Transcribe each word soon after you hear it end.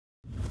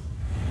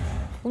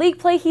League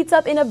play heats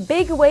up in a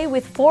big way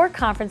with 4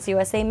 Conference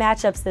USA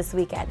matchups this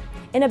weekend.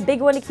 And a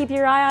big one to keep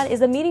your eye on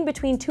is a meeting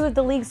between 2 of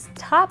the league's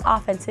top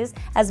offenses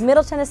as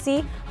Middle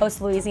Tennessee hosts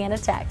Louisiana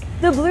Tech.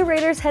 The Blue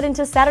Raiders head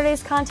into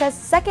Saturday's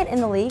contest second in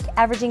the league,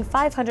 averaging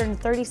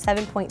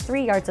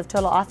 537.3 yards of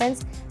total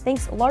offense,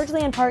 thanks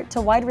largely in part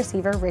to wide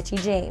receiver Richie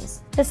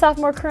James. The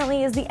sophomore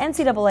currently is the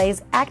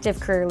NCAA's active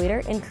career leader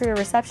in career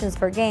receptions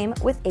per game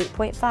with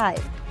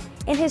 8.5.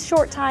 In his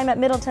short time at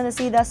Middle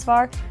Tennessee thus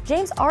far,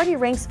 James already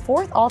ranks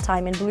 4th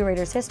all-time in Blue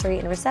Raiders history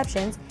in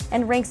receptions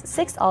and ranks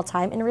 6th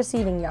all-time in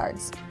receiving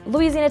yards.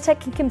 Louisiana Tech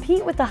can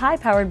compete with the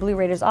high-powered Blue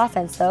Raiders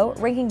offense though,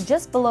 ranking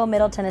just below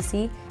Middle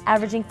Tennessee,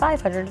 averaging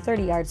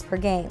 530 yards per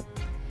game.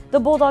 The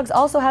Bulldogs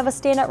also have a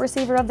standout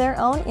receiver of their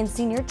own in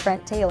senior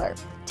Trent Taylor.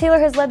 Taylor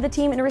has led the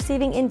team in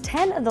receiving in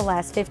 10 of the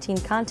last 15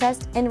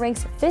 contests and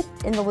ranks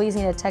 5th in the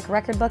Louisiana Tech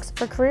record books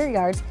for career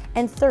yards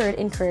and 3rd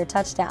in career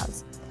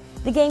touchdowns.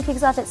 The game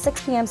kicks off at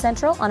 6 p.m.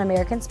 Central on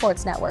American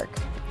Sports Network.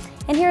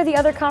 And here are the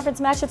other conference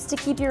matchups to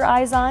keep your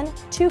eyes on.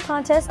 2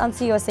 contests on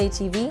CUSA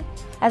TV,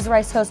 as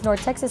Rice hosts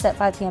North Texas at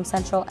 5 p.m.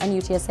 Central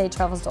and UTSA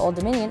travels to Old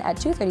Dominion at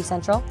 2:30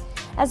 Central,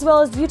 as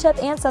well as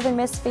UTEP and Southern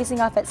Miss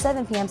facing off at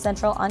 7 p.m.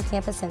 Central on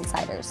Campus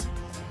Insiders.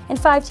 And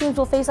 5 teams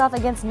will face off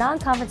against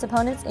non-conference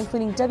opponents,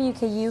 including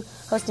WKU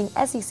hosting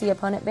SEC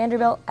opponent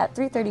Vanderbilt at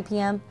 3:30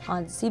 p.m.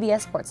 on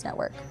CBS Sports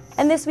Network.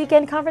 And this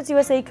weekend, Conference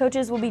USA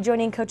coaches will be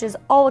joining coaches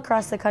all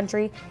across the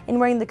country in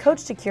wearing the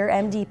Coach to Cure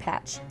MD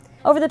patch.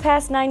 Over the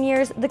past 9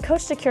 years, the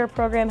Coach to Cure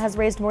program has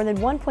raised more than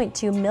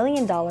 $1.2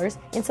 million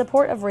in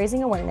support of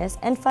raising awareness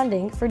and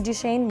funding for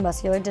Duchenne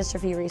muscular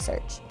dystrophy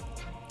research.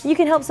 You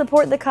can help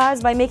support the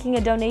cause by making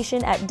a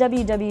donation at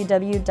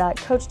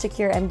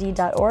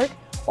www.coachtocuremd.org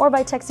or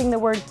by texting the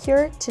word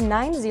CURE to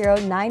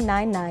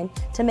 90999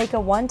 to make a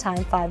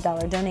one-time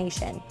 $5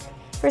 donation.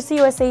 For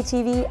CUSA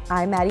TV,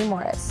 I'm Maddie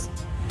Morris.